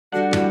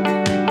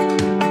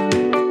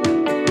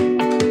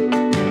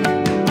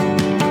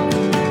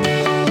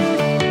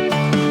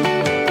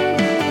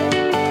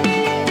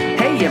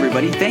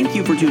everybody. Thank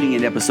you for tuning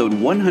in to episode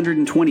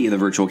 120 of The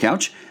Virtual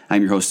Couch.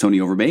 I'm your host, Tony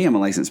Overbay. I'm a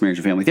licensed marriage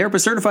and family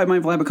therapist, certified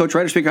mindful habit coach,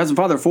 writer, speaker, husband,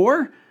 father,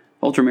 for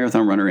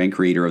ultramarathon runner and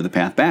creator of The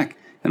Path Back,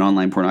 an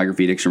online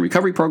pornography addiction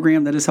recovery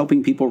program that is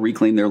helping people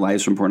reclaim their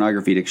lives from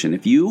pornography addiction.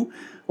 If you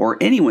or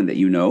anyone that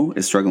you know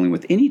is struggling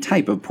with any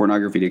type of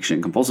pornography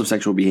addiction, compulsive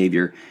sexual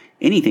behavior,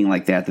 anything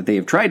like that they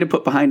have tried to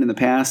put behind in the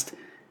past,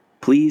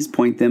 please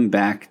point them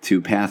back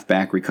to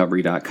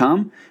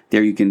pathbackrecovery.com.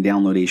 There you can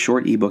download a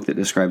short ebook that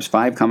describes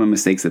 5 common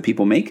mistakes that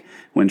people make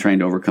when trying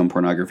to overcome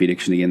pornography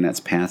addiction. Again, that's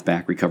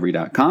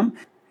pathbackrecovery.com.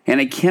 And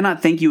I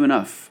cannot thank you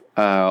enough.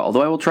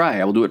 Although I will try.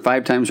 I will do it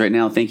 5 times right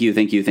now. Thank you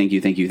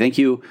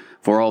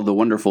for all the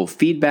wonderful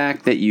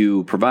feedback that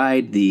you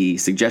provide, the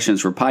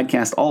suggestions for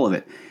podcasts, all of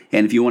it.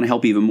 And if you want to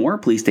help even more,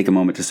 please take a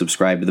moment to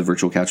subscribe to the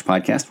Virtual Couch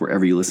Podcast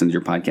wherever you listen to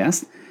your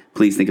podcast.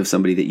 Please think of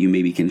somebody that you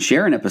maybe can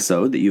share an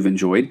episode that you've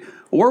enjoyed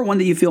or one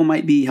that you feel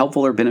might be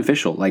helpful or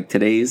beneficial, like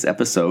today's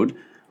episode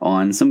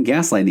on some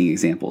gaslighting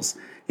examples.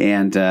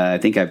 And I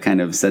think I've kind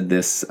of said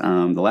this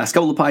the last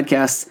couple of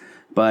podcasts,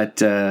 but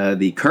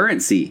the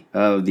currency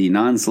of the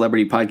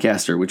non-celebrity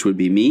podcaster, which would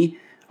be me,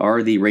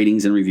 are the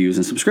ratings and reviews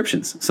and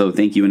subscriptions. So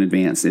thank you in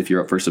advance if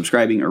you're up for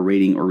subscribing or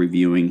rating or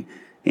reviewing.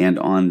 And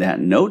on that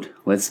note,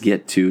 let's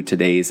get to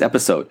today's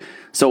episode.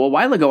 So a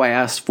while ago, I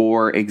asked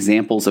for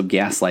examples of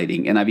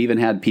gaslighting, and I've even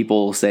had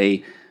people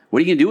say, what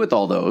are you going to do with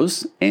all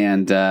those?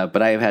 And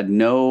but I have had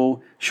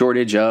no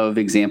shortage of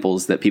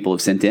examples that people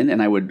have sent in, and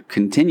I would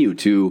continue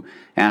to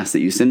ask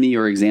that you send me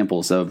your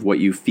examples of what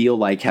you feel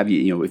like. If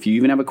you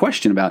even have a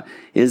question about,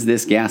 is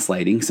this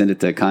gaslighting, send it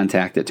to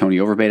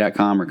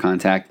contact@tonyoverbay.com or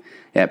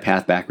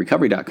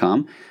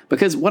contact@pathbackrecovery.com.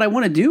 Because what I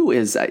want to do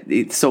is,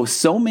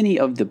 so many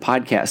of the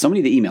podcasts, so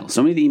many of the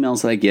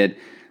emails that I get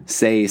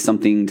say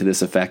something to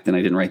this effect, and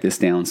I didn't write this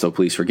down, so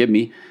please forgive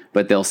me,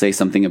 but they'll say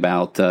something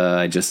about,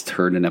 I just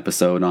heard an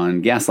episode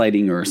on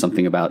gaslighting or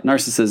something about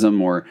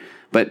narcissism,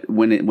 but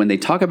when they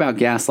talk about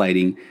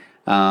gaslighting,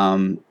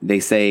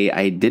 they say,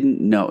 I didn't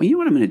know. You know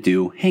what I'm going to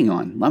do? Hang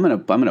on. I'm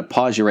going to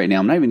pause you right now.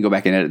 I'm not even going to go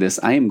back and edit this.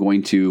 I am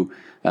going to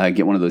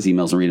get one of those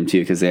emails and read them to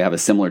you because they have a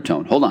similar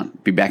tone. Hold on.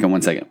 Be back in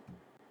 1 second.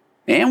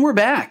 And we're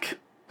back.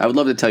 I would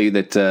love to tell you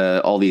that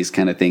all these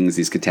kind of things,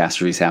 these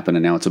catastrophes happen,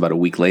 and now it's about a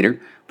week later,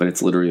 but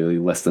it's literally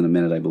less than a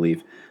minute, I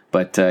believe.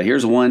 But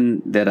here's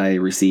one that I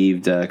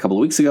received a couple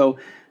of weeks ago.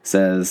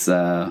 Says,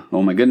 oh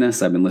my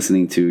goodness, I've been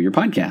listening to your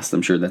podcast.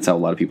 I'm sure that's how a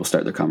lot of people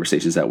start their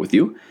conversations out with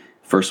you.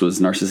 First was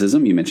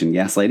narcissism. You mentioned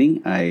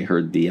gaslighting. I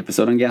heard the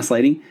episode on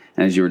gaslighting,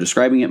 and as you were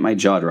describing it, my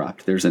jaw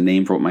dropped. There's a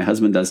name for what my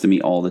husband does to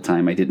me all the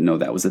time. I didn't know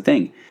that was a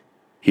thing.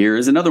 Here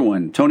is another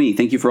one. Tony,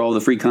 thank you for all the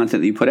free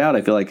content that you put out.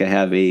 I feel like I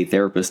have a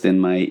therapist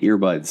in my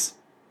earbuds.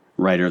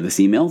 Writer of this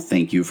email,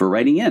 thank you for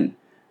writing in.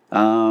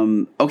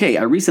 Okay,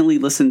 I recently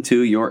listened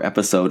to your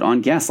episode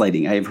on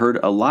gaslighting. I have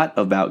heard a lot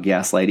about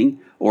gaslighting,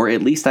 or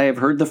at least I have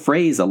heard the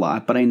phrase a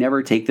lot, but I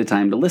never take the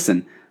time to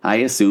listen. I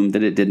assumed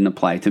that it didn't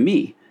apply to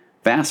me.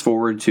 Fast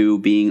forward to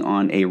being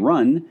on a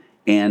run,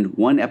 and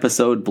one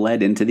episode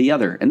bled into the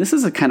other. And this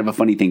is a kind of a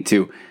funny thing,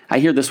 too. I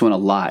hear this one a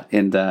lot,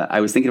 and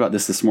I was thinking about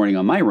this morning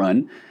on my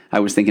run. I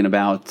was thinking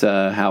about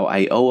how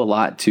I owe a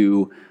lot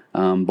to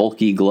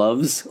bulky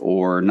gloves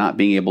or not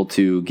being able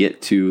to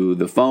get to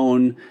the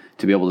phone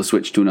to be able to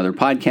switch to another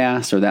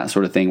podcast or that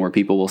sort of thing, where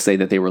people will say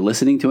that they were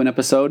listening to an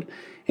episode,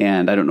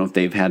 and I don't know if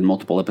they've had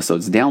multiple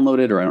episodes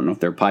downloaded, or I don't know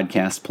if their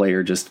podcast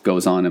player just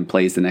goes on and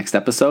plays the next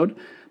episode,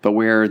 but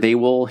where they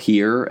will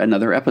hear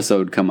another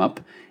episode come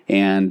up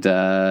and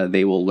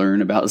they will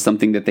learn about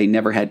something that they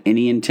never had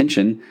any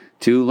intention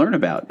to learn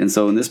about. And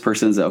so, in this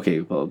person's, okay,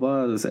 blah,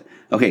 blah, blah,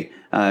 okay,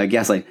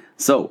 gaslight.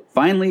 So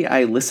finally,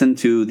 I listened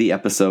to the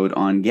episode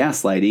on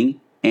gaslighting,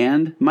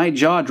 and my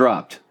jaw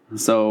dropped.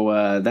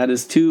 So that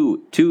is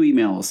two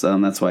emails.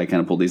 That's why I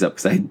kind of pulled these up,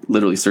 because I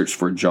literally searched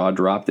for jaw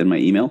dropped in my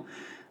email.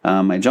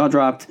 My jaw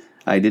dropped.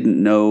 I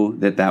didn't know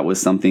that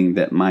was something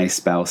that my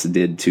spouse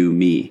did to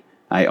me.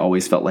 I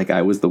always felt like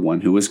I was the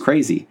one who was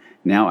crazy.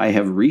 Now I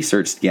have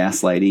researched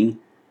gaslighting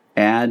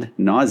ad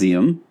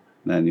nauseum.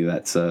 I knew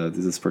that's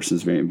this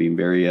person's being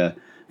very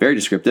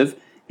descriptive,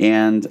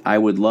 and I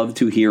would love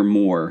to hear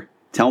more.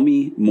 Tell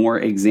me more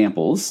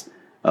examples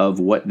of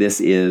what this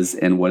is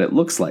and what it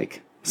looks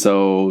like.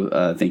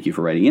 So thank you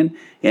for writing in.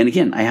 And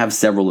again, I have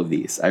several of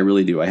these. I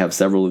really do. I have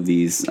several of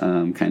these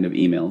kind of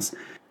emails.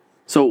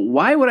 So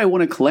why would I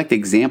want to collect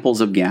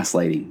examples of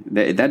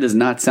gaslighting? That does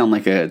not sound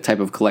like a type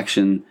of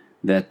collection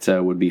that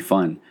would be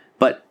fun.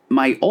 But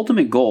my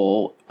ultimate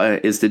goal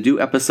is to do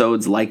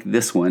episodes like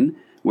this one,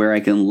 where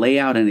I can lay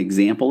out an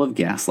example of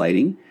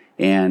gaslighting.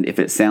 And if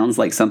it sounds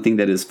like something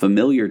that is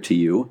familiar to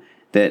you,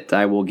 that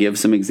I will give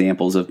some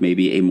examples of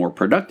maybe a more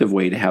productive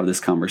way to have this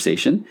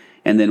conversation.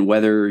 And then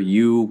whether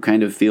you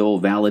kind of feel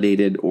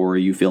validated or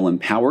you feel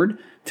empowered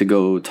to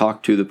go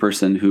talk to the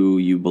person who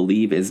you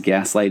believe is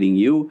gaslighting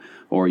you,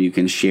 or you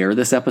can share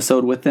this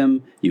episode with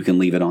them, you can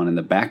leave it on in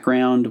the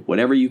background,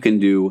 whatever you can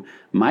do.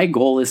 My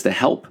goal is to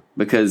help,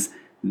 because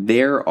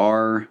there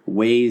are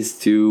ways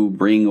to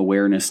bring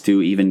awareness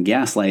to even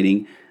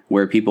gaslighting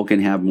where people can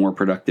have more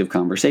productive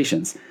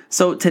conversations.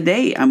 So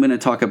today I'm going to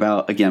talk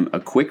about, again, a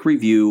quick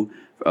review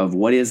of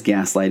what is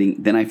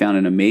gaslighting. Then I found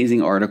an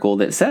amazing article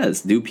that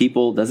says, does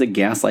a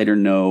gaslighter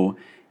know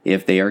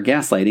if they are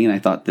gaslighting? And I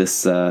thought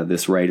this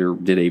writer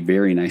did a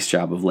very nice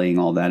job of laying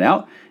all that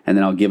out. And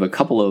then I'll give a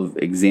couple of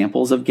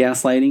examples of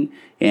gaslighting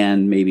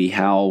and maybe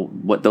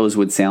what those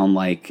would sound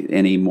like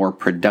in a more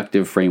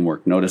productive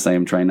framework. Notice I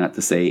am trying not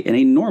to say in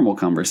a normal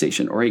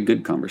conversation or a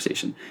good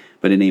conversation,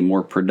 but in a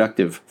more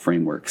productive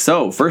framework.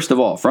 So first of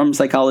all, from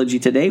Psychology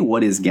Today,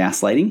 what is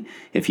gaslighting?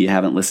 If you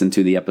haven't listened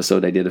to the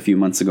episode I did a few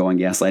months ago on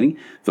gaslighting,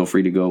 feel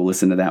free to go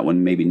listen to that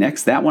one maybe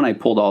next. That one I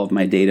pulled all of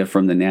my data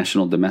from the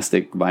National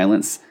Domestic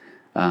Violence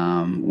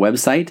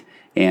website.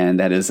 And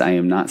that is, I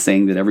am not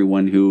saying that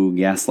everyone who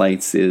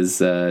gaslights is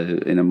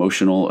an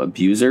emotional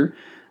abuser.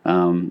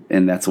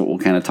 And that's what we'll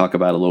kind of talk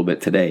about a little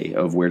bit today,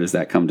 of where does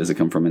that come? Does it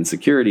come from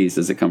insecurities?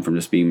 Does it come from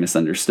just being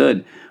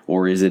misunderstood?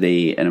 Or is it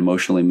an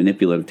emotionally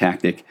manipulative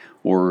tactic?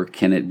 Or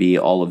can it be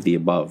all of the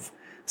above?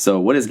 So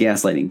what is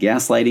gaslighting?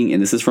 Gaslighting,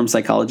 and this is from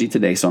Psychology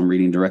Today, so I'm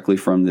reading directly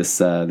from this.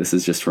 This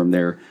is just from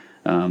their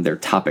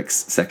topics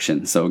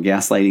section. So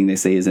gaslighting, they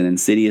say, is an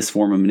insidious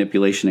form of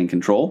manipulation and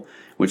control,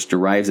 which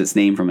derives its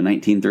name from a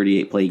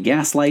 1938 play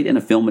Gaslight and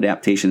a film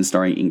adaptation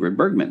starring Ingrid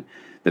Bergman.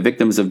 The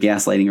victims of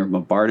gaslighting are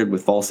bombarded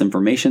with false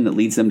information that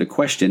leads them to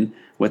question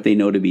what they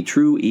know to be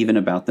true, even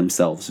about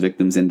themselves.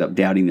 Victims end up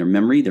doubting their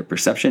memory, their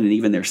perception, and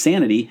even their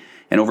sanity,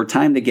 and over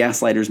time the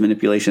gaslighter's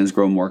manipulations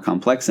grow more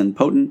complex and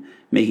potent,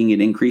 making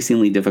it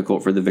increasingly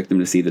difficult for the victim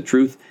to see the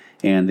truth.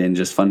 And then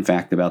just fun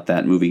fact about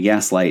that movie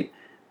Gaslight,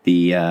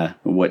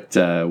 what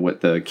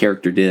the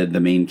character did,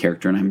 the main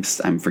character, and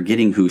I'm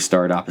forgetting who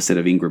starred opposite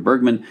of Ingrid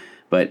Bergman,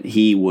 but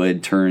he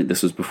would turn,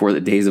 this was before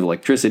the days of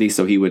electricity,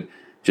 so he would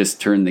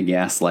just turn the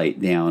gas light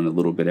down a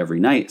little bit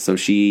every night. So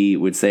she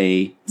would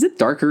say, "Is it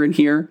darker in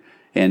here?"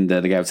 And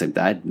the guy would say,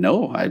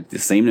 "No, the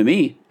same to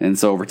me." And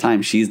so over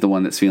time, she's the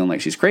one that's feeling like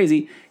she's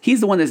crazy. He's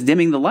the one that's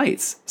dimming the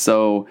lights.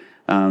 So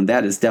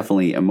that is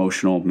definitely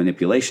emotional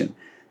manipulation.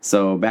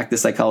 So back to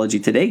Psychology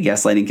Today,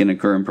 gaslighting can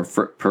occur in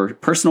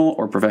personal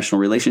or professional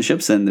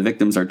relationships, and the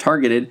victims are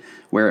targeted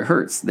where it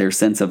hurts, their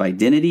sense of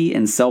identity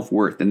and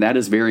self-worth. And that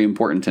is very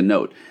important to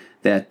note,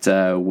 that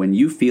when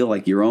you feel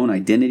like your own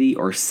identity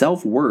or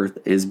self-worth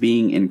is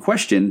being in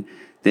question,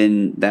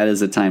 then that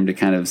is a time to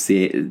kind of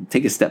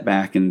take a step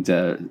back and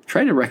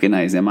try to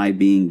recognize, am I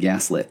being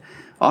gaslit?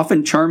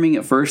 Often charming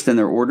at first in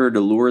their order to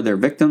lure their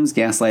victims,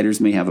 gaslighters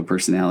may have a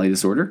personality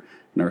disorder.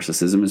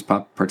 Narcissism is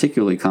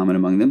particularly common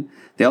among them.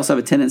 They also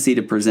have a tendency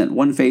to present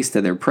one face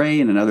to their prey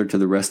and another to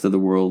the rest of the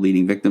world,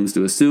 leading victims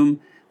to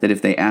assume that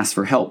if they ask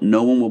for help,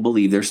 no one will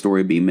believe their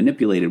story being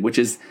manipulated, which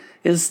is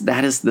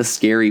the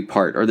scary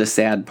part, or the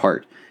sad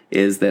part,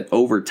 is that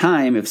over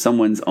time, if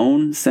someone's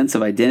own sense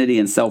of identity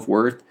and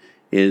self-worth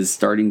is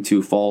starting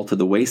to fall to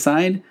the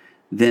wayside,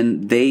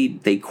 then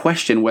they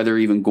question whether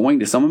even going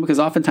to someone, because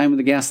oftentimes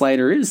the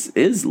gaslighter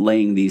is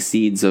laying these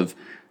seeds of,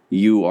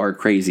 you are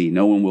crazy,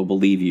 no one will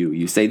believe you,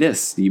 you say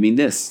this, you mean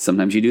this,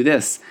 sometimes you do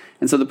this.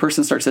 And so the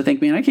person starts to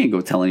think, man, I can't go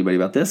tell anybody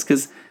about this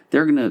because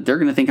they're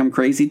gonna think I'm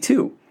crazy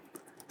too.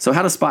 So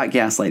how to spot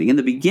gaslighting? In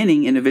the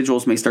beginning,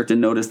 individuals may start to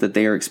notice that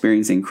they are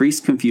experiencing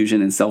increased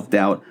confusion and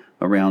self-doubt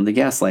around the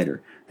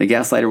gaslighter. The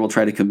gaslighter will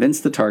try to convince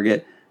the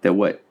target that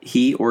what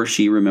he or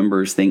she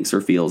remembers, thinks,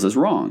 or feels is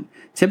wrong.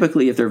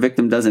 Typically, if their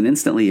victim doesn't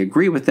instantly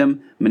agree with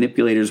them,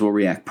 manipulators will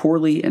react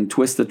poorly and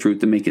twist the truth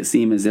to make it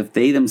seem as if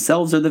they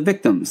themselves are the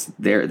victims.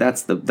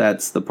 That's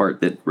the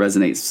part that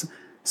resonates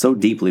so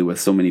deeply with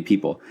so many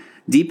people.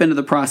 Deep into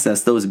the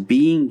process, those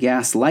being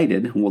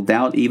gaslighted will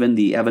doubt even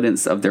the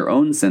evidence of their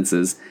own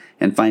senses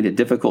and find it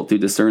difficult to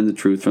discern the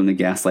truth from the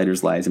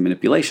gaslighter's lies and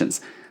manipulations.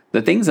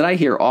 The things that I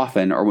hear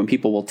often are when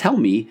people will tell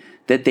me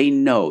that they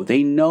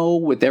know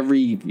with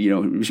every,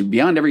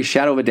 beyond every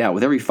shadow of a doubt,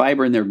 with every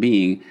fiber in their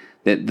being,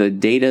 that the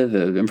data,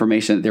 the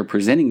information that they're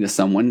presenting to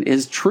someone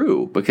is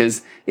true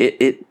because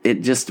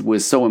it just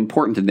was so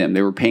important to them.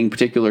 They were paying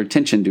particular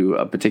attention to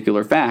a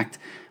particular fact,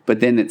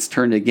 but then it's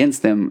turned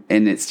against them,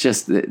 and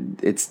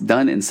it's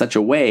done in such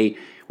a way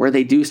where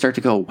they do start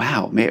to go,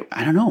 wow,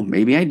 I don't know,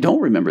 maybe I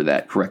don't remember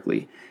that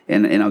correctly.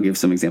 And I'll give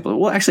some examples.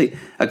 Well, actually,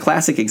 a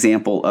classic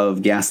example of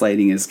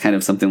gaslighting is kind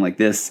of something like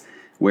this,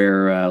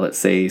 where let's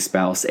say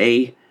spouse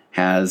A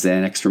has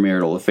an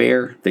extramarital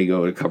affair. They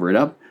go to cover it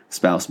up.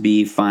 Spouse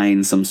B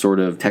finds some sort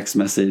of text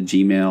message,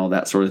 email,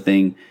 that sort of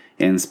thing,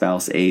 in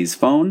spouse A's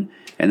phone,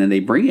 and then they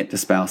bring it to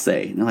spouse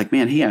A. And they're like,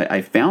 man, hey,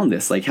 I found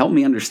this. Like, help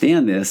me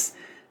understand this.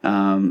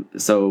 So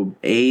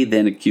spouse A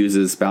then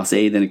accuses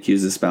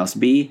spouse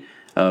B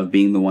of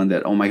being the one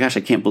that, oh my gosh,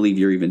 I can't believe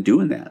you're even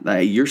doing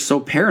that. You're so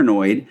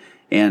paranoid.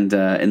 And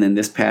then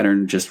this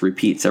pattern just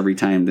repeats every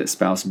time that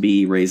spouse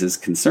B raises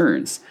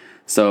concerns.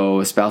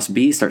 So spouse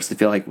B starts to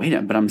feel like,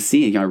 wait, but I'm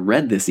seeing, I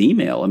read this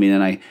email. I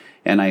mean,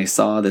 and I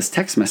saw this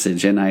text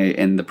message,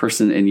 and the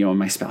person, and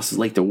my spouse is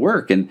late to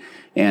work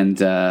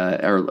and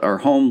are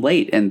home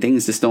late, and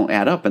things just don't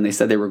add up. And they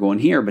said they were going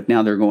here, but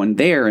now they're going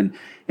there.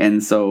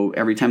 And so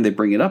every time they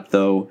bring it up,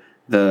 though,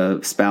 the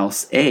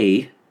spouse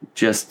A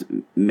just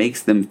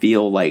makes them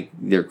feel like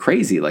they're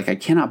crazy. Like, I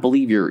cannot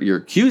believe you're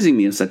accusing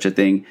me of such a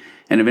thing.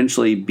 And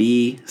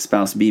eventually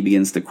spouse B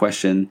begins to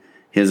question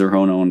his or her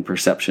own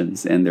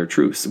perceptions and their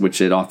truths,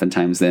 which it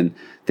oftentimes then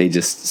they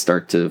just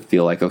start to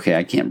feel like, okay,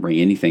 I can't bring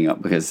anything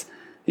up because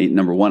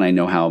number one, I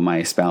know how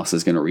my spouse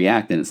is going to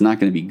react and it's not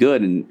going to be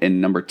good.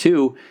 And number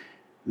two,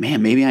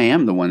 man, maybe I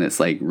am the one that's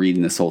like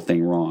reading this whole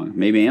thing wrong.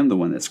 Maybe I am the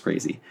one that's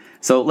crazy.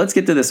 So let's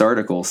get to this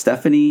article.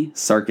 Stephanie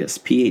Sarkis,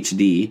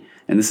 PhD,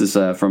 and this is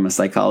from a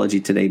Psychology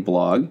Today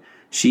blog.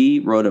 She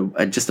wrote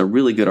just a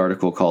really good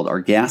article called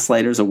 "Are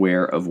Gaslighters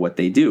Aware of What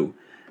They Do?"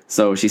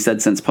 So she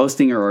said, since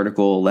posting her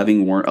article,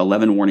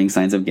 11 Warning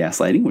Signs of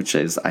Gaslighting, which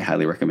I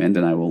highly recommend,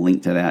 and I will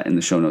link to that in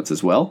the show notes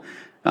as well.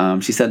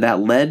 She said that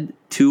led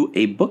to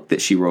a book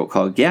that she wrote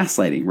called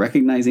Gaslighting,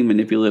 Recognizing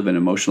Manipulative and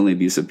Emotionally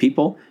Abusive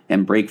People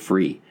and Break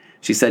Free.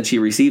 She said she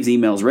receives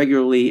emails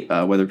regularly,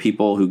 whether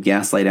people who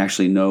gaslight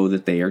actually know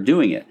that they are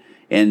doing it.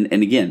 And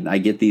again, I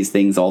get these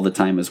things all the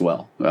time as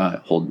well.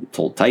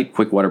 Hold tight,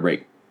 quick water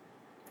break.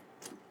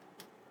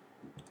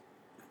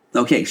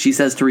 Okay, she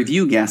says to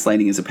review,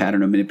 gaslighting is a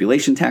pattern of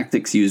manipulation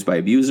tactics used by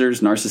abusers,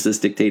 narcissists,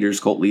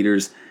 dictators, cult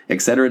leaders,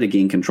 etc. to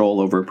gain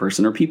control over a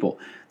person or people.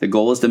 The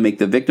goal is to make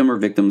the victim or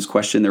victims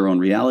question their own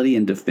reality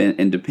and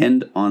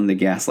depend on the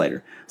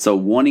gaslighter. So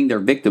wanting their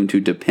victim to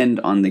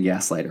depend on the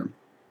gaslighter.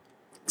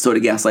 So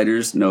do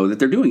gaslighters know that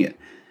they're doing it?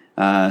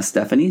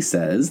 Stephanie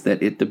says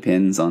that it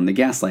depends on the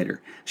gaslighter.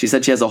 She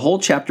said she has a whole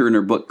chapter in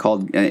her book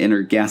called, in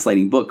her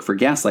gaslighting book for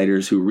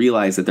gaslighters who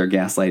realize that they're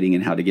gaslighting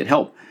and how to get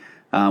help.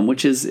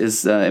 Which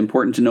is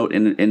important to note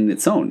in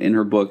its own. In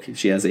her book,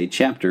 she has a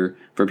chapter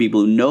for people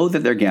who know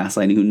that they're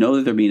gaslighting, who know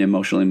that they're being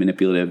emotionally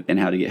manipulative, and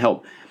how to get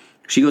help.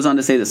 She goes on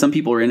to say that some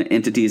people are in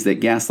entities that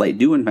gaslight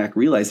do, in fact,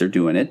 realize they're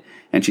doing it.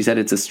 And she said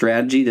it's a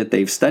strategy that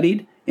they've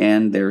studied,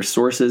 and their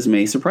sources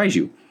may surprise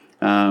you.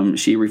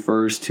 She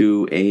refers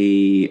to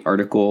a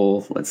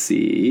article,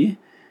 by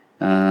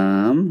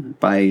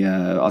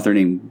author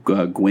named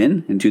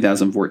Gwen in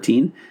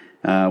 2014,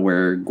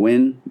 where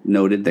Gwen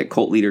noted that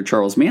cult leader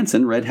Charles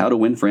Manson read How to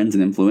Win Friends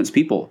and Influence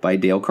People by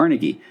Dale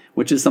Carnegie,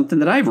 which is something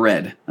that I've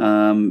read.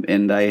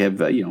 And I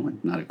have,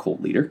 not a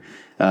cult leader,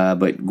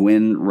 but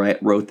Gwen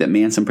wrote that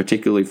Manson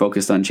particularly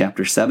focused on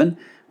Chapter 7,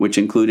 which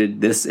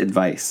included this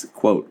advice,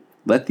 quote,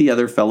 let the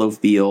other fellow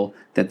feel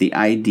that the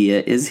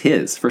idea is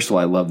his. First of all,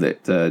 I love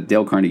that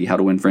Dale Carnegie, How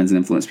to Win Friends and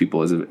Influence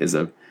People, is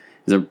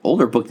an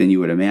older book than you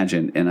would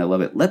imagine, and I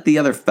love it. Let the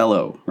other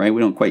fellow, right? We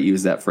don't quite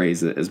use that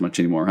phrase as much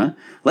anymore, huh?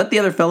 Let the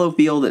other fellow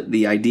feel that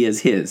the idea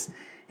is his.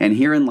 And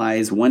herein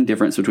lies one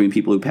difference between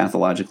people who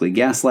pathologically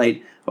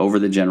gaslight over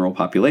the general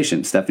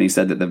population. Stephanie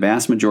said that the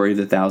vast majority of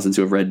the thousands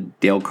who have read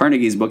Dale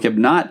Carnegie's book have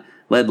not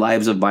led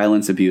lives of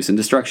violence, abuse, and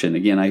destruction.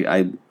 Again,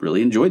 I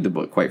really enjoyed the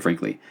book, quite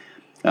frankly.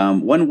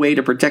 One way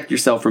to protect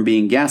yourself from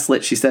being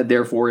gaslit, she said,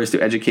 therefore, is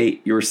to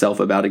educate yourself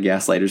about a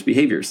gaslighter's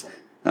behaviors.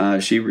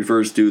 She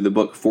refers to the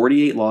book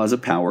 48 Laws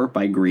of Power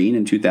by Green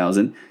in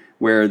 2000,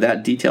 where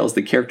that details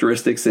the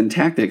characteristics and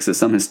tactics that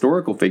some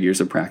historical figures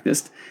have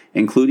practiced,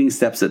 including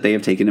steps that they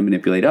have taken to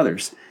manipulate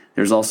others.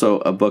 There's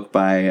also a book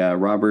by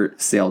Robert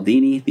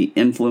Cialdini,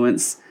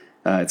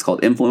 it's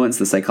called Influence,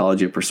 The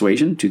Psychology of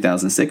Persuasion,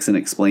 2006, and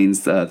explains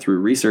through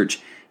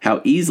research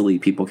how easily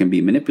people can be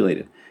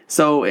manipulated.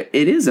 So it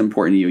is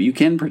important to you. You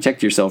can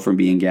protect yourself from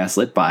being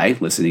gaslit by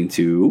listening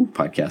to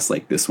podcasts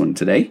like this one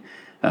today.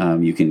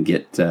 You can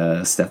get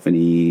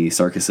Stephanie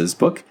Sarkis's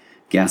book,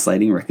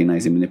 Gaslighting,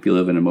 Recognizing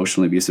Manipulative and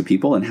Emotionally Abusive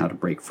People and How to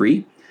Break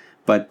Free.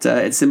 But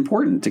it's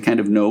important to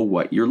kind of know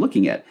what you're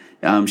looking at.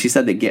 She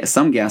said that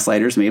some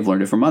gaslighters may have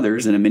learned it from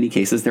others, and in many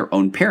cases, their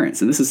own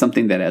parents. And this is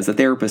something that, as a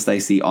therapist, I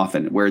see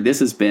often, where this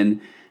has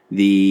been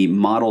the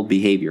modeled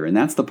behavior. And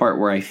that's the part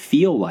where I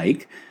feel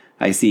like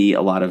I see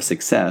a lot of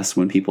success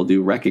when people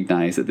do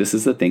recognize that this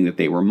is the thing that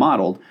they were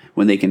modeled,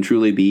 when they can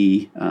truly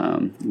be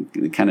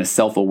kind of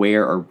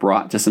self-aware or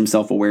brought to some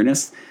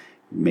self-awareness,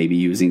 maybe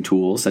using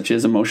tools such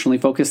as emotionally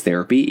focused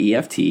therapy,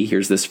 EFT.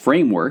 Here's this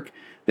framework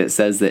that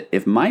says that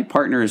if my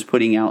partner is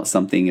putting out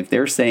something, if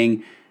they're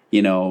saying,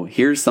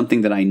 here's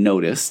something that I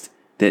noticed,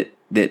 that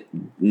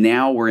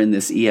now we're in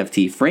this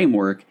EFT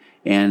framework,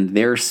 and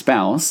their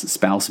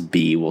spouse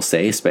B will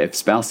say, if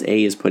spouse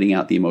A is putting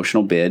out the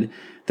emotional bid,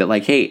 that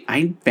like, hey,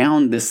 I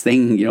found this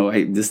thing,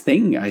 this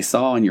thing I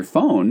saw on your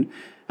phone,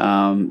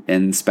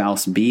 and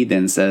spouse B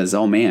then says,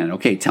 oh man,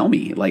 okay, tell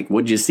me, like,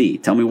 what'd you see?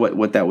 Tell me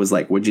what that was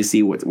like. What'd you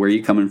see? Where are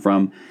you coming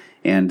from?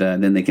 And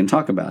then they can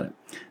talk about it.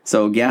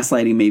 So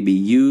gaslighting may be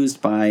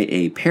used by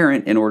a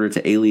parent in order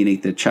to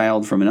alienate the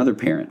child from another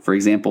parent. For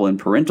example, in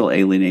parental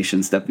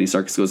alienation, Stephanie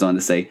Sarkis goes on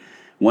to say,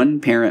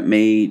 one parent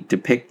may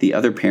depict the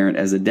other parent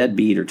as a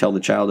deadbeat or tell the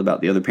child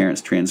about the other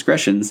parent's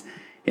transgressions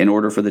in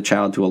order for the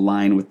child to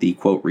align with the,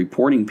 quote,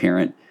 reporting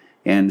parent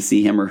and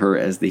see him or her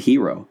as the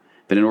hero.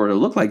 But in order to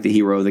look like the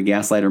hero, the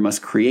gaslighter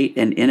must create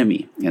an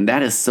enemy. And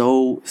that is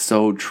so,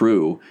 so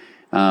true.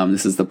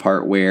 This is the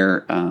part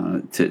where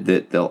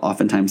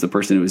oftentimes the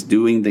person who is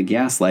doing the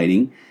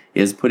gaslighting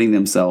is putting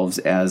themselves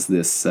as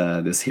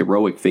this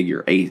heroic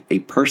figure, a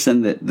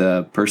person that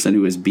the person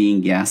who is being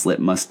gaslit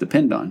must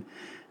depend on.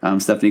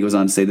 Stephanie goes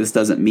on to say, this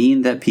doesn't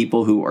mean that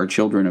people who are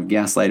children of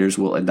gaslighters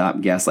will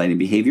adopt gaslighting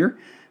behavior.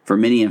 For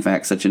many, in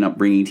fact, such an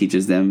upbringing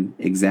teaches them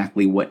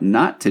exactly what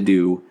not to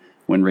do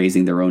when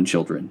raising their own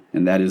children.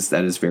 And that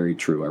is very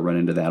true. I run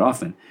into that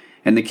often.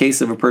 In the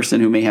case of a person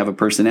who may have a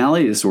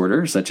personality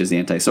disorder, such as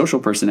antisocial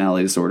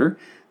personality disorder,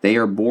 they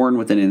are born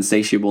with an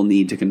insatiable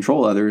need to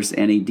control others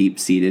and a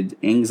deep-seated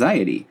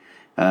anxiety.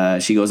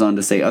 She goes on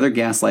to say, other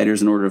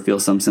gaslighters, in order to feel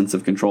some sense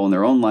of control in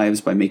their own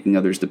lives by making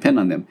others depend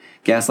on them.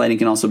 Gaslighting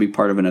can also be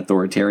part of an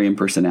authoritarian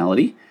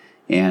personality,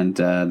 and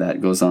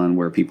that goes on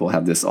where people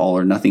have this all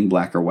or nothing,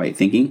 black or white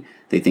thinking.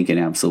 They think in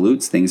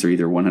absolutes. Things are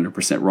either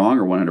 100% wrong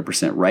or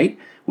 100% right.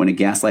 When a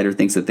gaslighter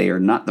thinks that they are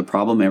not the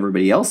problem,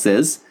 everybody else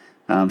is.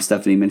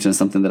 Stephanie mentioned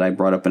something that I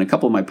brought up in a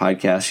couple of my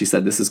podcasts. She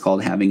said this is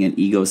called having an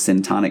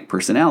egocentric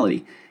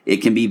personality. It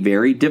can be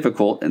very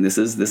difficult, and this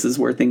is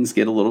where things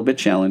get a little bit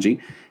challenging.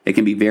 It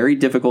can be very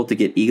difficult to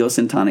get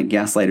egocentric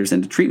gaslighters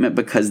into treatment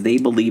because they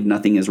believe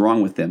nothing is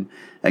wrong with them.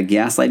 A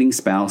gaslighting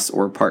spouse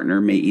or partner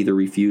may either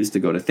refuse to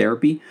go to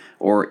therapy,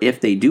 or if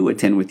they do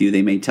attend with you,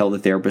 they may tell the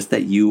therapist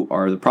that you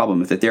are the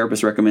problem. If the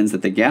therapist recommends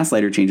that the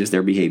gaslighter changes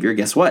their behavior,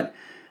 guess what?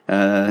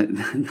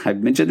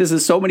 I've mentioned this in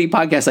so many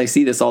podcasts. I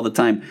see this all the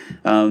time.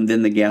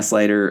 Then the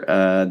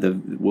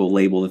gaslighter will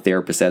label the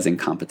therapist as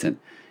incompetent.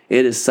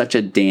 It is such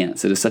a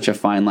dance. It is such a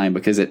fine line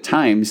because at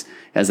times,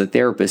 as a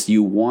therapist,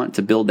 you want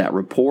to build that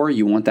rapport.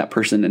 You want that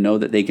person to know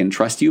that they can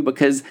trust you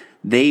because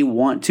they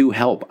want to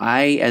help.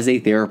 I, as a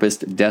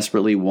therapist,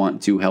 desperately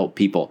want to help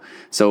people.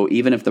 So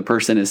even if the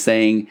person is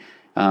saying,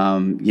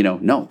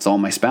 no, it's all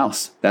my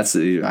spouse.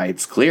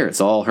 It's clear. It's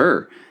all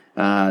her.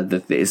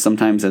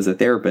 Sometimes as a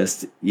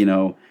therapist,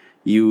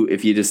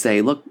 if you just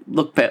say, look,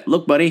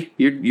 buddy,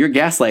 you're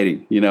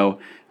gaslighting,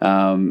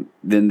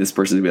 then this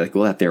person will be like,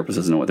 well, that therapist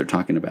doesn't know what they're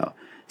talking about.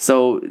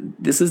 So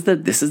this is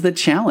the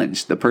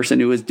challenge. The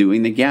person who is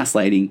doing the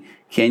gaslighting,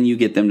 can you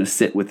get them to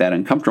sit with that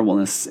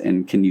uncomfortableness,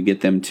 and can you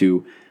get them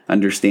to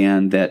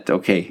understand that,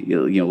 okay,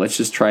 let's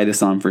just try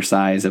this on for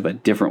size of a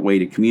different way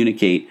to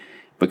communicate,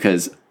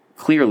 because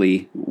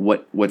clearly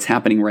what's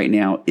happening right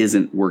now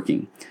isn't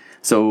working.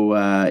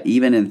 So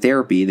even in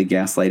therapy, the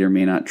gaslighter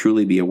may not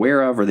truly be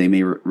aware of, or they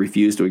may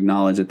refuse to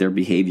acknowledge that their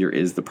behavior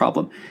is the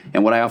problem.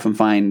 And what I often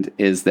find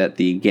is that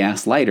the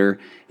gaslighter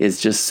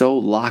is just so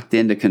locked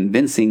into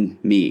convincing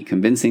me,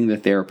 convincing the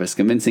therapist,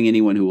 convincing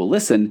anyone who will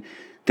listen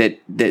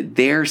that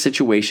their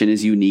situation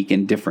is unique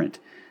and different.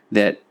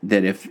 That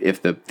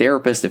if the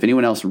therapist, if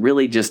anyone else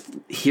really just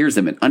hears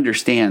them and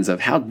understands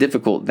of how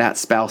difficult that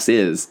spouse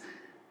is,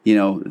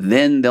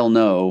 then they'll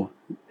know.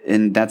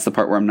 And that's the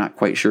part where I'm not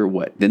quite sure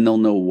what. Then they'll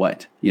know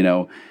what,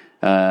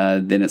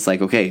 Then it's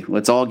like, okay,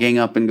 let's all gang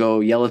up and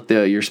go yell at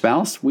your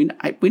spouse. We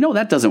know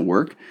that doesn't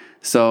work.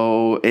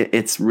 So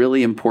it's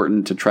really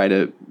important to try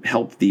to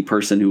help the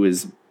person who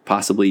is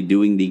possibly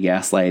doing the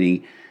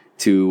gaslighting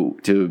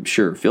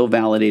to feel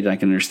validated. I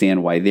can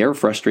understand why they're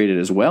frustrated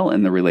as well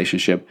in the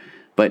relationship.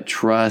 But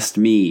trust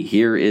me,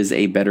 here is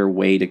a better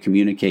way to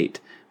communicate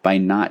by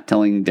not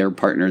telling their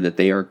partner that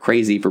they are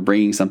crazy for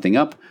bringing something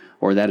up,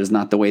 or that is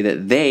not the way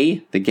that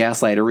they, the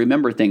gaslighter,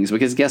 remember things.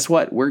 Because guess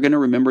what? We're going to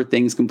remember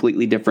things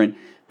completely different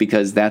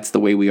because that's the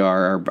way we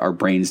are. Our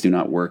brains do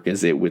not work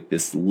with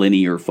this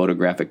linear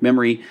photographic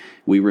memory.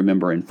 We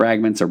remember in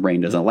fragments. Our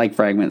brain doesn't like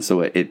fragments,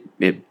 so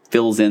it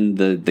fills in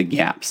the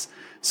gaps.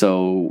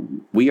 So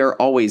we are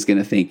always going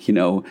to think,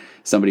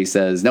 somebody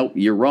says, nope,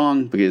 you're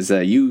wrong because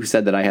you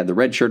said that I had the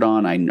red shirt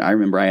on. I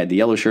remember I had the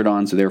yellow shirt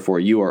on, so therefore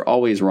you are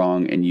always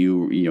wrong, and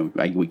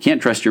we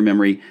can't trust your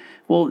memory.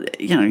 Well,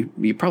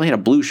 you probably had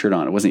a blue shirt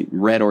on. It wasn't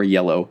red or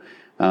yellow.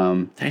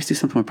 Did I just do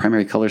something with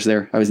primary colors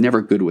there? I was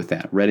never good with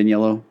that. Red and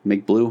yellow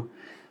make blue.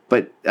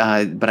 But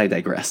I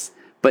digress.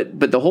 But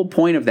the whole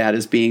point of that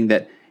is being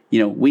that,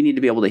 we need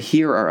to be able to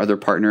hear our other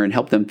partner and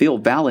help them feel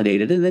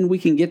validated, and then we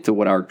can get to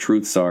what our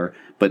truths are.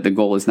 But the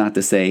goal is not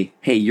to say,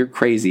 hey, you're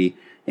crazy,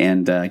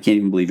 and I can't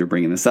even believe you're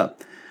bringing this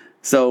up.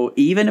 So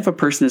even if a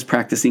person is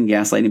practicing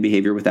gaslighting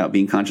behavior without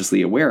being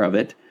consciously aware of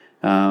it,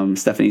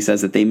 Stephanie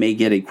says that they may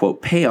get a,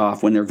 quote,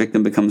 payoff when their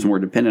victim becomes more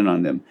dependent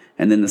on them,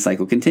 and then the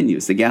cycle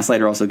continues. The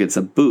gaslighter also gets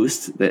a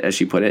boost, as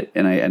she put it,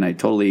 and I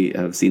totally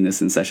have seen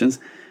this in sessions,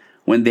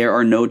 when there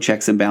are no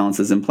checks and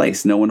balances in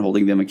place, no one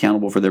holding them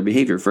accountable for their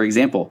behavior. For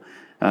example,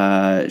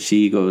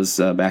 she goes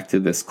back to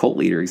this cult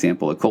leader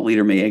example. A cult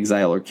leader may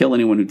exile or kill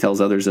anyone who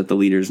tells others that the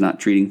leader is not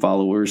treating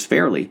followers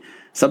fairly.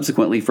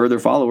 Subsequently, further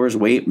followers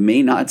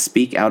may not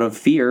speak out of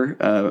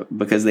fear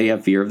because they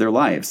have fear of their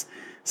lives.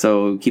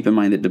 So keep in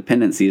mind that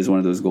dependency is one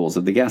of those goals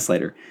of the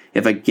gaslighter.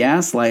 If a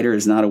gaslighter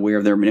is not aware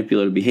of their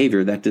manipulative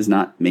behavior, that does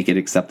not make it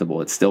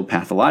acceptable. It's still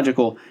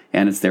pathological,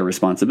 and it's their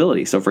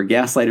responsibility. So for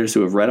gaslighters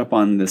who have read up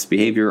on this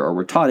behavior or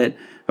were taught it,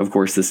 of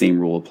course, the same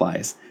rule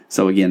applies.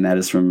 So again, that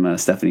is from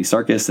Stephanie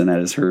Sarkis, and that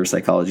is her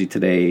Psychology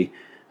Today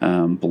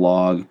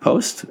blog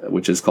post,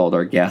 which is called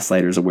Are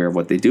Gaslighters Aware of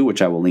What They Do?,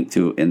 which I will link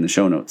to in the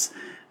show notes.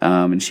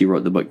 And she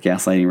wrote the book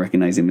Gaslighting,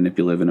 Recognizing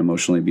Manipulative and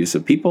Emotionally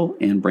Abusive People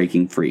and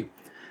Breaking Free.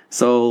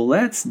 So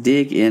let's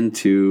dig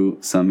into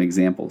some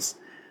examples.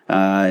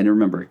 And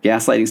remember,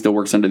 gaslighting still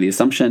works under the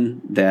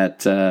assumption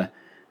that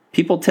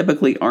people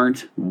typically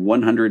aren't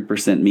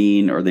 100%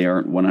 mean, or they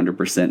aren't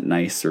 100%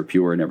 nice or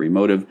pure in every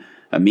motive.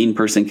 A mean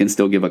person can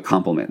still give a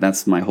compliment.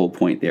 That's my whole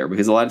point there,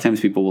 because a lot of times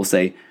people will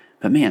say,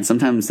 but man,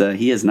 sometimes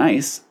he is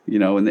nice,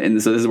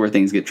 and so this is where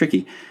things get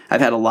tricky.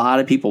 I've had a lot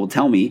of people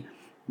tell me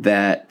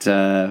that,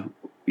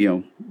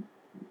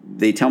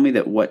 they tell me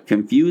that what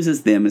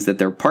confuses them is that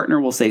their partner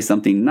will say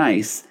something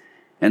nice,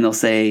 and they'll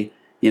say,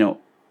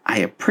 I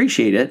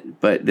appreciate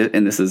it, but,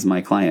 and this is my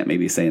client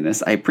maybe saying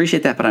this, I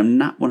appreciate that, but I'm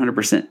not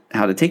 100%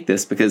 how to take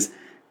this, because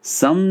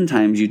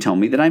sometimes you tell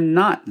me that I'm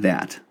not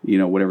that,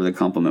 whatever the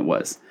compliment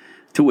was.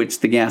 To which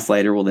the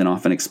gaslighter will then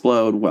often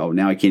explode. Well,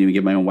 now I can't even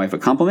give my own wife a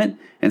compliment,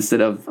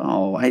 instead of,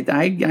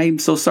 I'm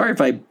so sorry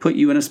if I put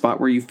you in a spot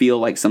where you feel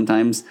like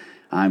sometimes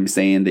I'm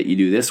saying that you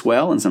do this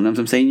well, and sometimes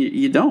I'm saying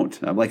you don't.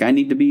 I'm like, I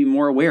need to be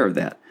more aware of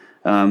that.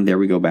 There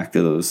we go back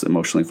to those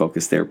emotionally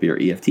focused therapy or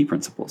EFT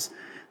principles.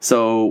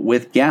 So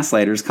with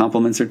gaslighters,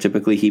 compliments are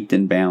typically heaped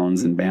in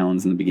bounds in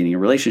the beginning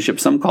of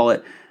relationships. Some call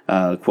it,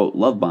 quote,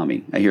 love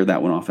bombing. I hear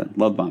that one often,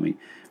 love bombing.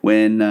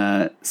 When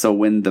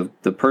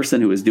the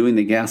person who is doing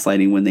the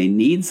gaslighting, when they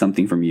need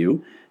something from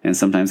you, and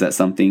sometimes that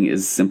something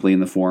is simply in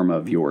the form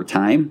of your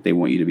time, they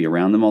want you to be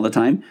around them all the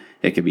time.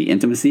 It could be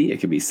intimacy, it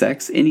could be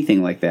sex,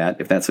 anything like that.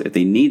 If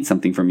they need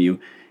something from you,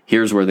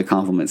 here's where the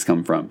compliments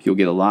come from. You'll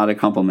get a lot of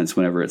compliments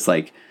whenever it's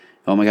like,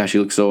 oh my gosh,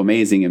 you look so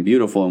amazing and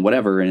beautiful and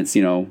whatever. And it's,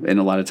 and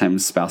a lot of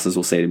times spouses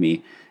will say to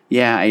me,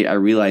 yeah, I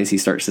realize he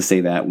starts to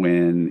say that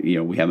when,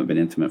 we haven't been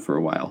intimate for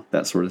a while,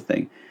 that sort of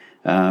thing.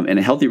 In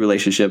a healthy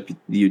relationship,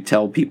 you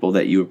tell people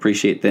that you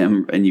appreciate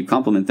them and you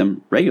compliment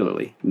them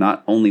regularly,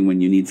 not only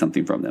when you need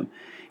something from them.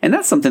 And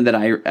that's something that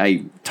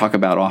I talk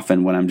about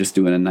often when I'm just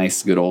doing a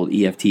nice, good old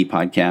EFT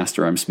podcast,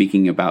 or I'm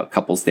speaking about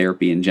couples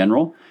therapy in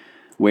general,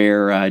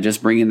 where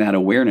just bringing that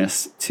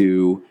awareness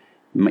to,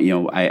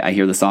 I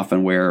hear this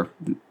often where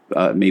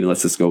maybe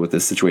let's just go with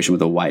this situation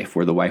with a wife,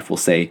 where the wife will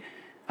say,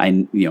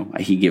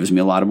 he gives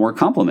me a lot of more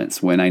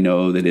compliments when I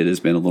know that it has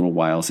been a little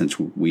while since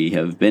we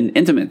have been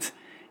intimate.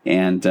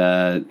 And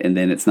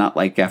then it's not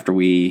like after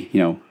we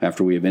have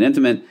been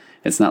intimate,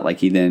 it's not like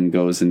he then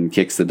goes and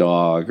kicks the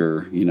dog,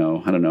 or,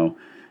 I don't know,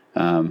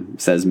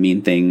 says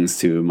mean things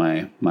to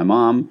my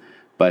mom,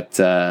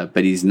 but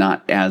he's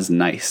not as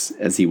nice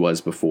as he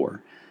was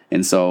before.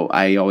 And so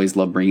I always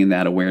love bringing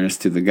that awareness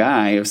to the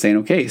guy of saying,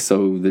 okay,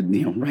 so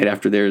right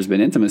after there's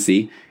been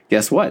intimacy,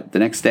 guess what? The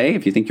next day,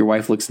 if you think your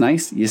wife looks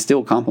nice, you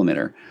still compliment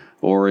her.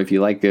 Or if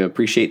you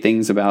appreciate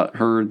things about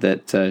her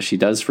that she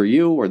does for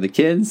you or the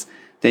kids,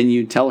 then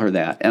you tell her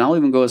that. And I'll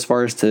even go as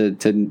far as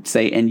to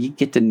say, and you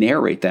get to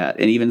narrate that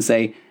and even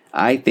say,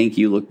 I think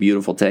you look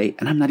beautiful today,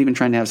 and I'm not even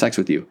trying to have sex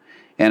with you.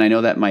 And I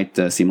know that might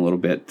seem a little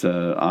bit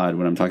odd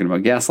when I'm talking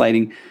about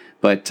gaslighting,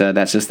 but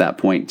that's just that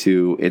point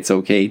to, it's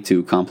okay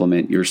to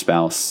compliment your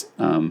spouse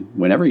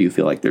whenever you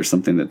feel like there's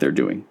something that they're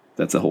doing.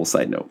 That's a whole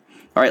side note.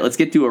 All right, let's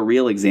get to a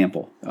real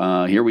example.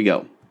 Here we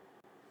go.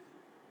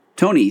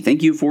 Tony,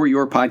 thank you for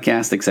your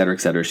podcast, et cetera,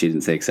 et cetera. She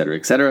didn't say et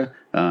cetera,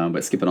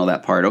 but skipping all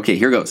that part. Okay,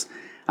 here goes.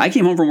 I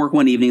came home from work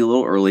one evening a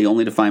little early,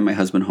 only to find my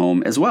husband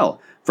home as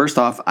well. First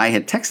off, I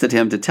had texted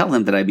him to tell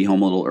him that I'd be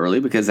home a little early,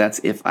 because that's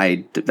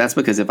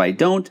because if I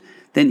don't,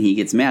 then he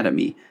gets mad at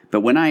me.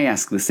 But when I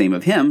ask the same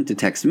of him to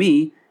text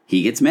me,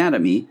 he gets mad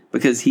at me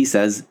because he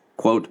says,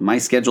 quote, my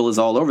schedule is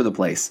all over the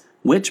place,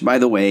 which, by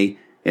the way,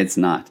 it's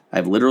not.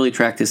 I've literally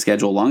tracked his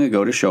schedule long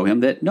ago to show him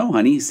that, no,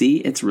 honey, see,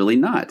 it's really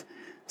not.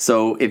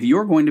 So if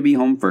you're going to be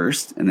home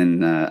first, and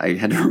then I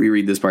had to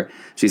reread this part.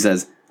 She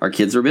says, our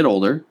kids are a bit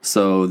older,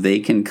 so they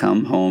can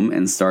come home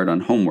and start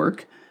on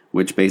homework,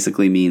 which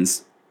basically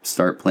means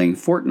start playing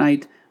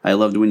Fortnite. I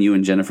loved when you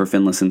and Jennifer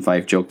Finlayson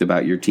Fife joked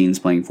about your teens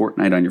playing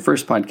Fortnite on your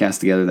first podcast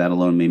together. That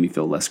alone made me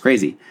feel less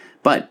crazy.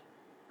 But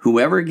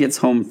whoever gets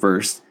home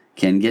first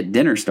can get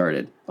dinner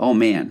started. Oh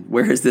man,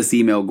 where is this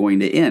email going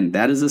to end?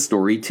 That is a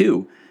story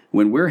too.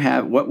 When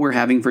what we're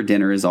having for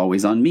dinner is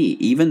always on me,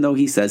 even though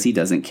he says he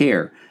doesn't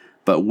care.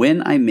 But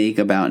when I make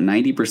about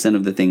 90%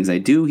 of the things I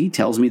do, he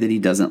tells me what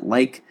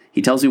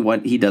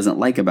he doesn't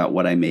like about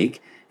what I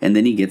make, and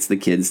then he gets the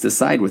kids to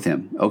side with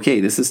him. Okay,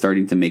 this is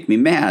starting to make me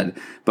mad.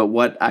 But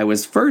what I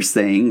was first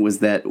saying was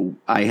that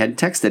I had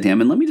texted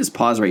him, and let me just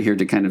pause right here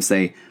to kind of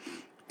say,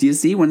 do you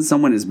see when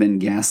someone has been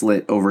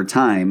gaslit over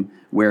time,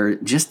 where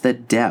just the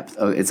depth,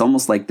 it's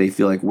almost like they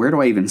feel like, where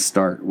do I even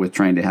start with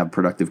trying to have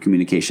productive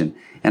communication?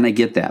 And I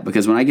get that,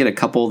 because when I get a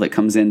couple that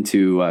comes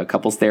into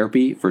couples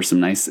therapy for some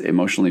nice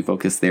emotionally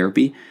focused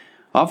therapy,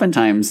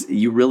 oftentimes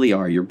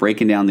you're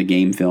breaking down the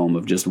game film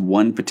of just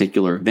one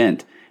particular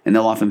event, and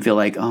they'll often feel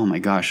like, oh my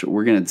gosh,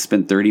 we're going to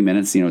spend 30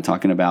 minutes,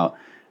 talking about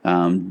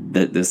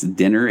this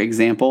dinner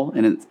example.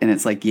 And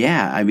it's like,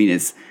 yeah, I mean,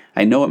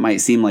 I know it might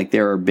seem like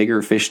there are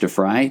bigger fish to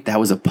fry. That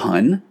was a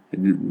pun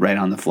right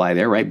on the fly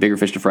there, right? Bigger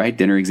fish to fry,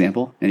 dinner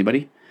example.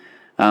 Anybody?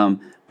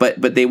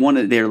 But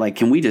they're like,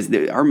 can we just,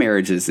 our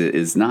marriage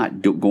is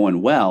not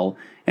going well.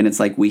 And it's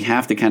like, we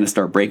have to kind of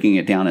start breaking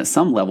it down at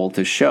some level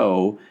to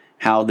show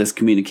how this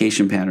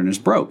communication pattern is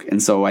broke.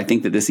 And so I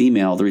think that this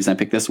email, the reason I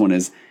picked this one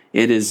is,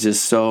 it is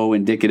just so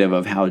indicative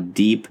of how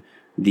deep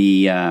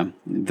the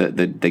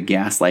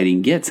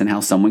gaslighting gets and how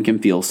someone can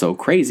feel so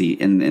crazy.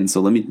 And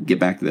so let me get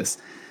back to this.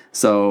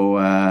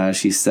 So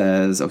she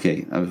says,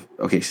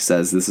 she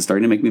says, this is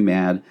starting to make me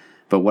mad.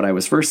 But what I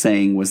was first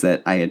saying was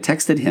that I had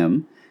texted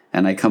him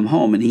and I come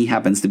home and he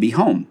happens to be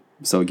home.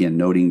 So again,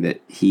 noting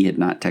that he had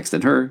not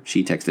texted her,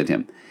 she texted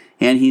him.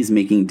 And he's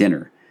making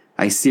dinner.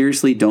 I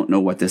seriously don't know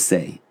what to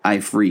say.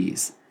 I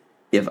freeze.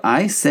 If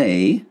I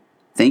say,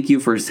 thank you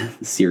for...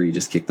 Siri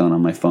just kicked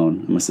on my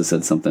phone. I must have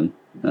said something.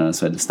 So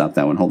I had to stop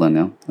that one. Hold on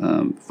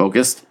now.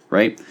 Focused,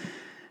 right?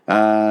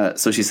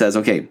 So she says,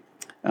 okay.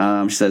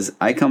 She says,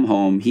 I come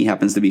home. He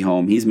happens to be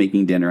home. He's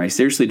making dinner. I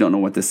seriously don't know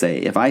what to say.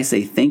 If I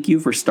say thank you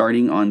for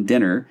starting on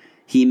dinner,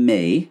 he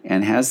may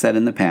and has said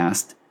in the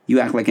past, you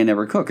act like I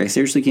never cook. I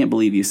seriously can't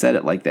believe you said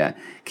it like that.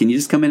 Can you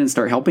just come in and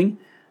start helping?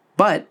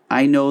 But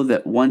I know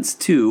that once,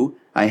 too,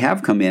 I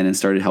have come in and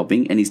started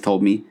helping, and he's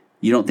told me,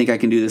 you don't think I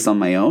can do this on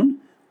my own?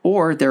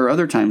 Or there are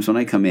other times when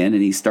I come in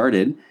and he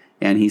started,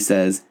 and he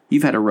says,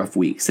 you've had a rough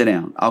week. Sit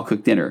down. I'll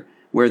cook dinner.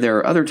 Where there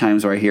are other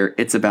times where I hear,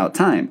 it's about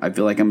time. I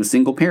feel like I'm a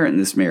single parent in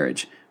this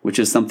marriage, which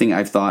is something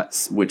I've thought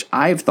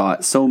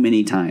so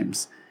many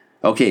times.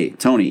 Okay,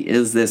 Tony,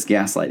 is this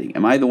gaslighting?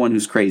 Am I the one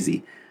who's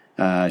crazy?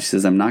 She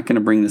says, I'm not going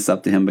to bring this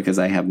up to him because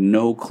I have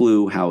no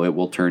clue how it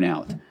will turn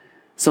out.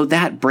 So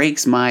that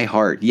breaks my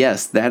heart.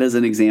 Yes, that is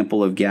an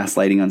example of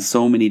gaslighting on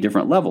so many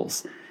different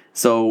levels.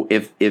 So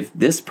if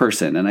this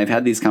person, and I've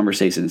had these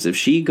conversations, if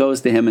she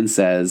goes to him and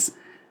says,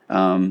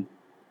 I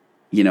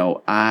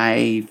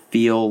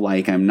feel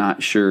like I'm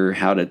not sure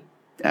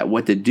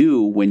what to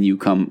do when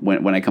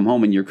I come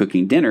home and you're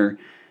cooking dinner,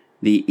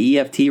 the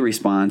EFT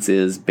response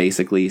is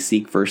basically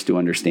seek first to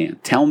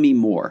understand. Tell me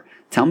more.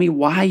 Tell me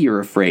why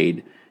you're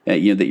afraid that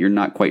you're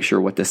not quite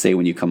sure what to say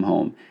when you come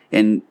home.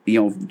 And,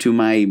 to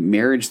my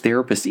marriage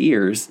therapist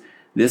ears,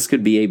 this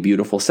could be a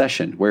beautiful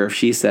session where if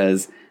she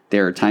says,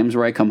 there are times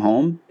where I come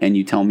home and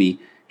you tell me,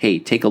 hey,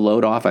 take a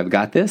load off, I've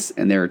got this.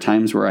 And there are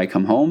times where I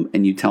come home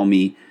and you tell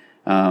me,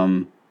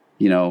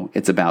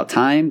 it's about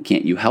time,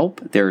 can't you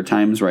help? There are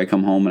times where I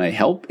come home and I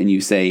help and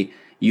you say,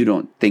 you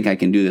don't think I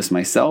can do this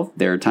myself.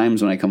 There are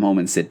times when I come home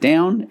and sit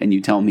down and you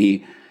tell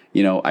me,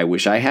 I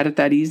wish I had it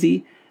that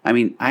easy. I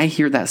mean, I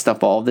hear that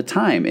stuff all the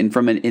time. And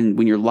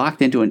when you're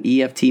locked into an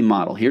EFT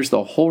model, here's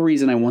the whole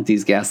reason I want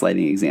these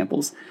gaslighting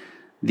examples.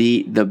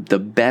 The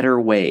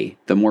better way,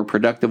 the more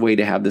productive way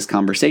to have this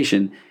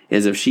conversation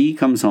is if she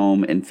comes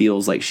home and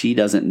feels like she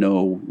doesn't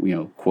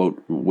know,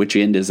 quote, which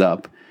end is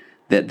up,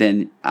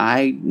 then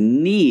I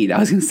need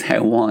that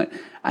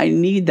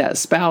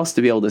spouse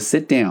to be able to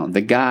sit down,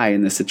 the guy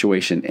in the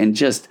situation, and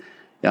just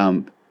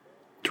to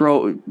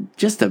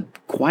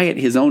quiet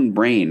his own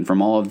brain from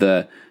all of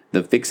the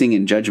fixing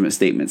and judgment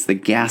statements, the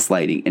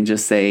gaslighting, and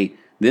just say,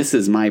 this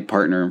is my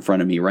partner in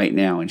front of me right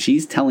now. And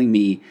she's telling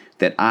me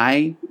that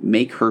I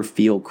make her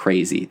feel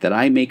crazy, that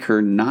I make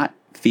her not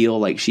feel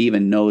like she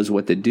even knows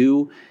what to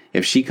do.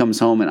 If she comes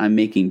home and I'm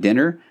making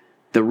dinner,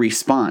 the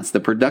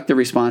productive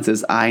response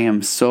is, I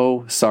am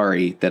so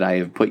sorry that I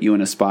have put you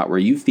in a spot where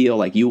you feel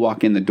like you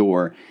walk in the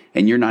door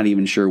and you're not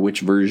even sure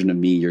which version of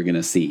me you're going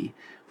to see.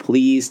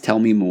 Please tell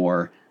me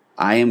more.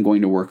 I am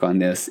going to work on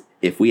this.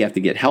 If we have to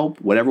get help,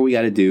 whatever we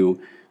got to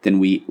do,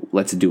 then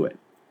let's do it.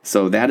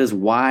 So that is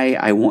why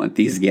I want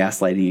these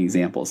gaslighting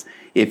examples.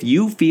 If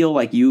you feel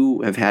like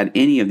you have had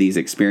any of these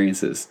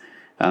experiences,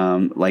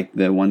 like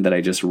the one that I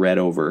just read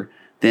over,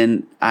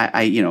 then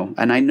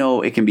and I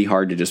know it can be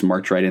hard to just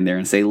march right in there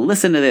and say,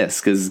 listen to this,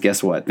 because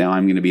guess what? Now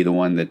I'm going to be the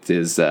one that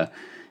is,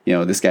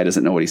 this guy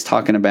doesn't know what he's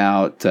talking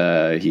about.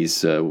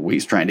 He's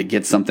trying to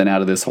get something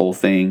out of this whole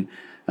thing,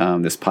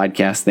 this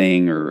podcast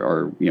thing,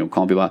 or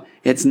calling people out.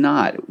 It's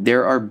not.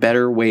 There are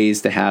better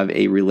ways to have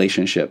a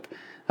relationship.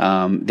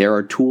 There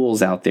are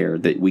tools out there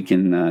that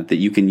that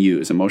you can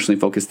use. Emotionally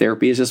focused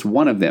therapy is just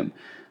one of them,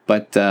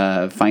 but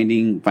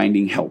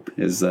finding help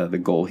is the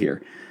goal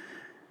here.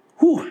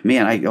 Whew,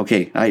 man,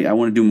 I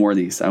want to do more of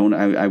these. I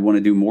want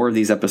to do more of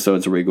these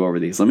episodes where we go over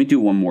these. Let me do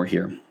one more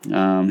here.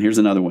 Here's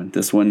another one.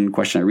 This one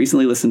question. I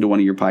recently listened to one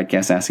of your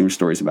podcasts asking for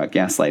stories about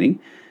gaslighting,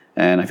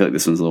 and I feel like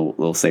this one's a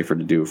little safer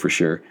to do for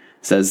sure.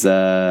 It says,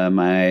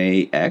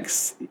 my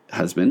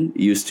ex-husband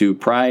used to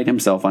pride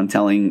himself on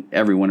telling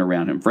everyone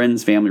around him,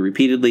 friends, family,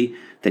 repeatedly,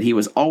 that he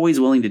was always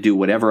willing to do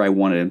whatever I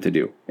wanted him to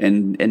do.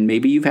 And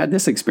maybe you've had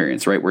this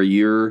experience, right, where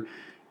you're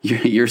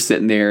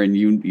sitting there and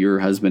your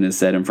husband has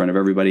said in front of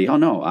everybody, oh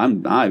no,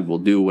 I will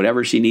do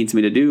whatever she needs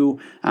me to do.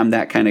 I'm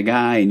that kind of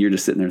guy. And you're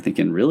just sitting there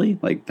thinking, really?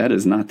 Like, that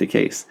is not the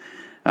case.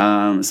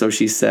 So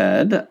she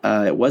said,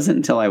 it wasn't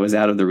until I was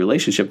out of the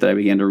relationship that I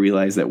began to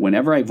realize that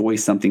whenever I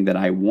voiced something that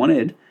I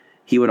wanted,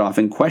 he would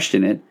often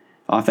question it,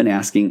 often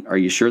asking, are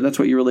you sure that's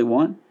what you really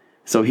want?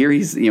 So here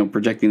he's,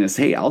 projecting this,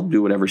 hey, I'll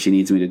do whatever she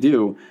needs me to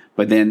do.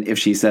 But then if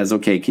she says,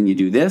 okay, can you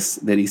do this?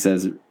 Then he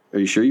says, are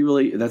you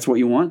sure that's what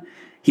you want?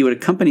 He would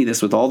accompany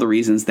this with all the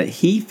reasons that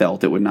he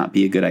felt it would not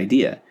be a good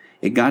idea.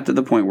 It got to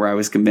the point where I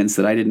was convinced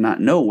that I did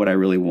not know what I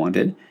really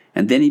wanted.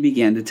 And then he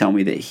began to tell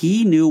me that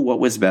he knew what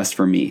was best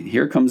for me.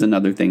 Here comes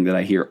another thing that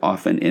I hear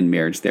often in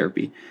marriage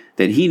therapy,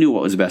 that he knew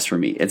what was best for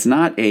me. It's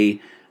not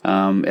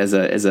as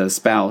a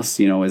spouse,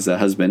 as a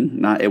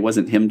husband. It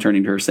wasn't him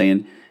turning to her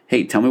saying,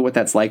 "Hey, tell me what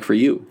that's like for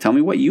you. Tell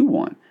me what you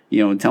want.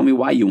 Tell me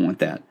why you want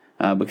that."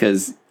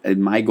 Because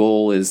my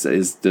goal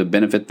is to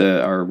benefit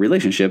our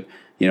relationship.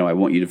 I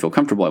want you to feel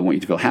comfortable. I want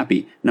you to feel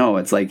happy. No,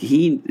 it's like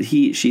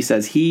she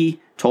says he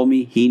told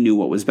me he knew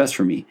what was best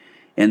for me.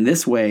 And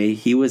this way,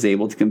 he was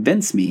able to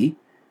convince me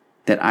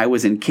that I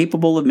was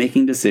incapable of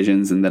making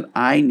decisions and that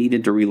I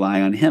needed to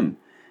rely on him.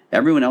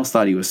 Everyone else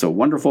thought he was so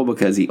wonderful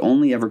because he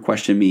only ever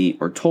questioned me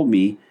or told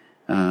me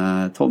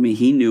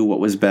he knew what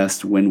was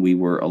best when we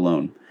were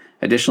alone.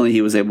 Additionally,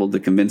 he was able to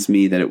convince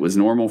me that it was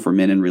normal for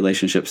men in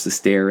relationships to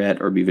stare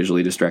at or be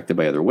visually distracted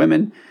by other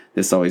women.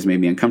 This always made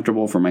me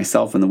uncomfortable for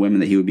myself and the women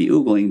that he would be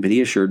oogling, but he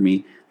assured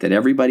me that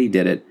everybody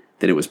did it,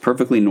 that it was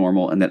perfectly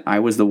normal, and that I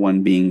was the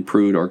one being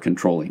prude or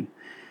controlling.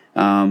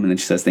 And then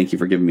she says, "Thank you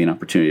for giving me an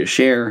opportunity to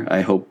share.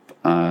 I hope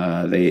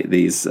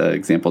these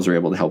examples are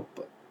able to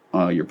help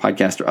your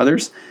podcast or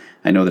others.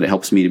 I know that it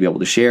helps me to be able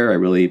to share. I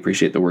really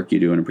appreciate the work you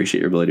do and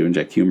appreciate your ability to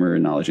inject humor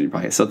and knowledge in your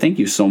podcast." So thank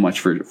you so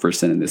much for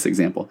sending this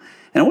example.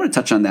 And I want to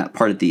touch on that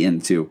part at the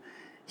end too.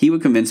 He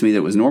would convince me that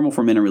it was normal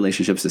for men in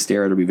relationships to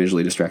stare at or be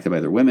visually distracted by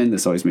other women.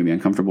 This always made me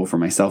uncomfortable for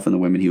myself and the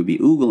women he would be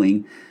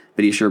oogling,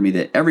 but he assured me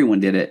that everyone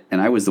did it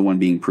and I was the one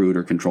being prude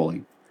or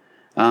controlling.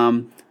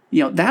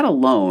 That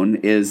alone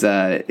is,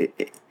 here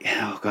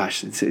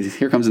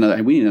comes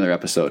we need another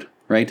episode,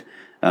 right?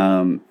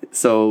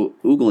 So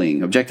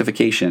oogling,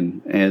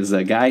 objectification, as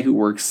a guy who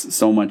works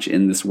so much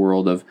in this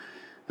world of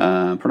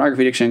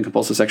pornography addiction,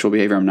 compulsive sexual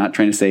behavior, I'm not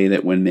trying to say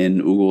that when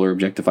men oogle or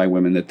objectify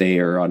women that they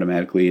are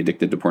automatically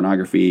addicted to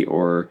pornography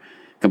or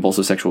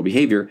compulsive sexual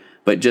behavior,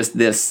 but just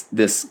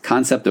this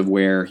concept of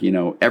where,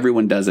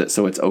 everyone does it,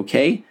 so it's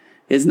okay,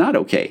 is not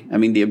okay. I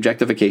mean, the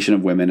objectification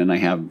of women, and I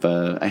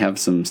have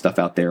some stuff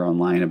out there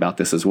online about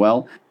this as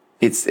well.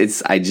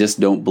 I just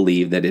don't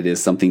believe that it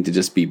is something to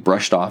just be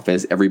brushed off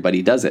as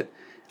everybody does it.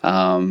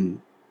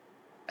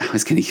 I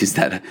was going to use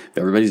that. If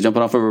everybody's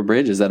jumping off of a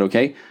bridge, is that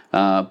okay?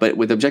 But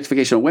with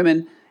objectification of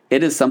women,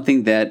 it is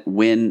something that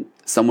when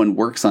someone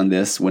works on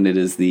this, when it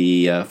is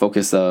the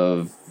focus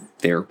of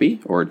therapy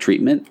or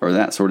treatment or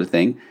that sort of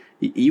thing,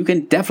 you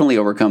can definitely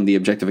overcome the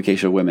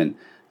objectification of women.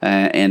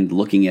 And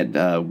looking at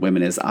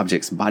women as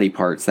objects, body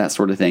parts, that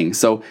sort of thing.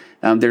 So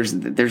there's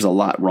a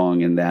lot wrong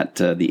in that,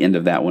 the end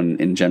of that one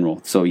in general.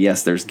 So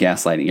yes, there's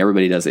gaslighting.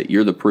 Everybody does it.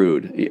 You're the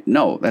prude.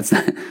 No, it's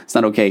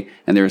not okay.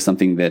 And there is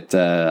something that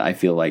I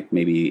feel like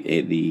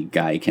maybe the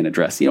guy can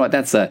address. You know what?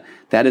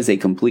 That is a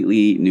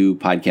completely new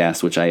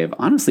podcast, which I have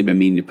honestly been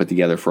meaning to put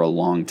together for a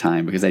long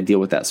time because I deal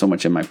with that so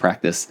much in my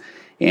practice.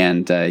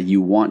 And you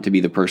want to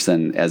be the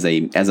person as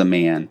a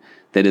man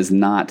that is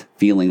not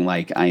feeling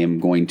like I am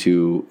going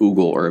to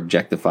oogle or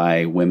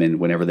objectify women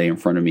whenever they're in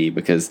front of me,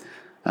 because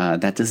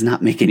that does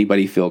not make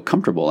anybody feel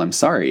comfortable. I'm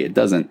sorry, it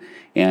doesn't.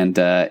 And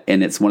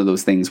it's one of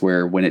those things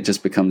where when it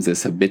just becomes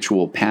this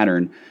habitual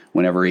pattern,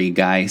 whenever a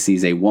guy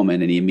sees a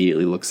woman and he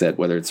immediately looks at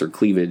whether it's her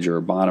cleavage or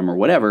bottom or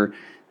whatever,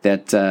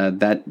 that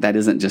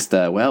isn't just,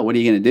 well, what are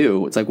you going to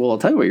do? It's like, well, I'll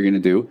tell you what you're going to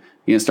do.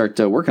 You're going to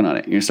start working on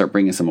it. You're going to start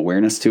bringing some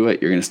awareness to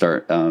it. You're going to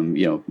start,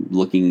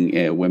 looking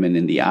at women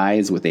in the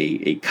eyes with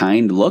a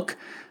kind look.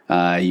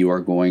 You are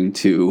going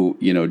to,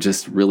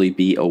 just really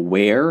be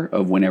aware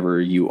of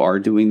whenever you are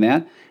doing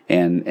that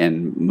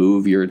and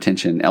move your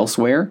attention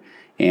elsewhere.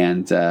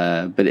 And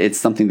but it's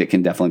something that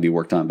can definitely be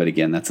worked on. But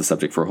again, that's a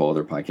subject for a whole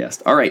other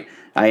podcast. All right.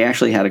 I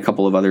actually had a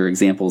couple of other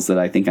examples that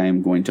I think I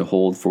am going to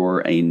hold for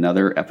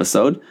another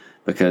episode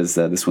because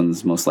this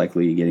one's most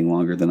likely getting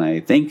longer than I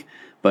think.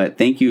 But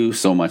thank you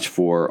so much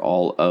for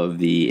all of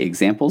the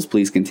examples.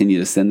 Please continue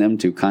to send them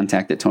to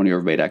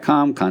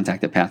contact@tonyoverbay.com,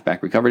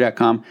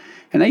 contact@pathbackrecovery.com.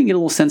 And I can get a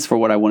little sense for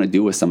what I want to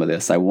do with some of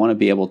this. I want to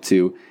be able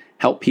to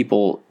help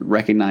people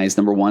recognize,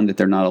 number one, that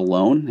they're not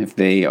alone if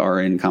they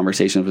are in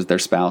conversations with their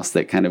spouse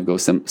that kind of go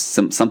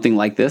something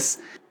like this.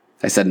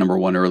 I said number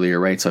one earlier,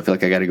 right? So I feel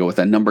like I got to go with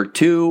a number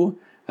two.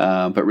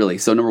 But really,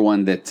 so number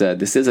one, that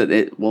this is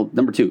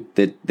number two,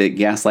 that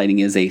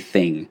gaslighting is a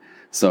thing.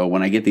 So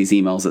when I get these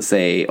emails that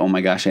say, oh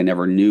my gosh, I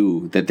never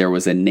knew that there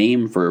was a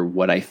name for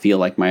what I feel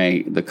like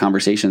the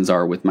conversations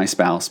are with my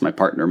spouse, my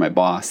partner, my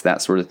boss,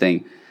 that sort of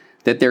thing,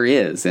 that there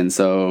is. And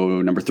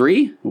so number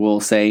three,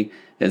 we'll say,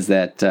 is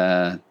that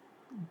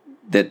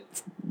that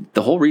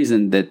the whole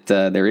reason that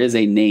there is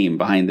a name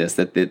behind this,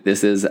 that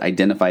this is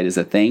identified as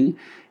a thing,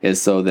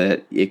 is so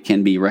that it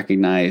can be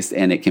recognized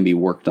and it can be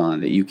worked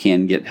on, that you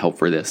can get help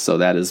for this. So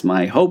that is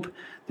my hope,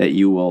 that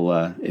you will,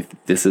 if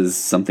this is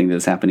something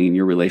that's happening in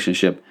your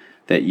relationship,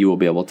 that you will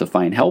be able to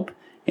find help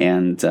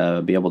and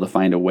be able to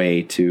find a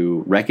way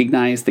to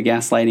recognize the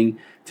gaslighting,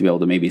 to be able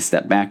to maybe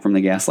step back from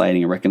the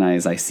gaslighting and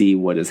recognize, I see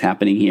what is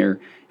happening here.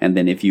 And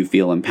then if you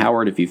feel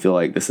empowered, if you feel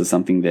like this is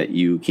something that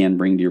you can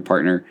bring to your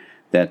partner,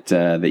 that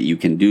you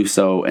can do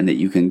so and that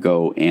you can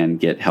go and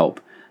get help.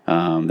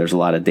 There's a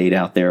lot of data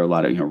out there, a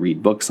lot of,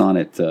 read books on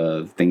it,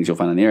 things you'll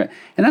find on the internet.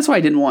 And that's why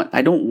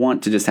I don't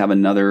want to just have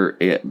another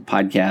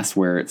podcast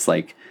where it's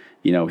like,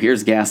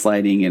 here's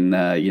gaslighting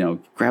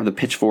and, grab the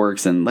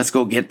pitchforks and let's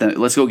go get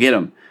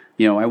them.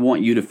 I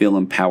want you to feel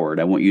empowered.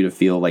 I want you to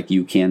feel like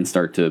you can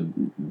start to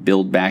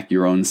build back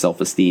your own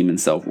self-esteem and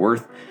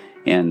self-worth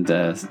and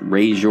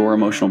raise your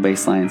emotional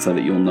baseline so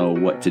that you'll know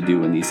what to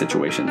do in these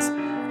situations.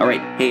 All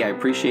right. Hey, I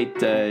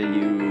appreciate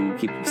you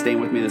keep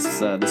staying with me this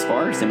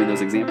far. Send me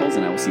those examples,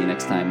 and I will see you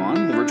next time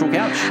on The Virtual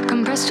Couch.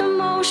 Compressed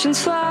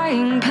emotions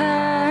flying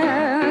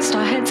past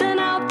our heads and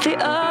out the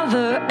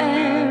other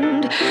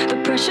end.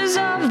 The pressure's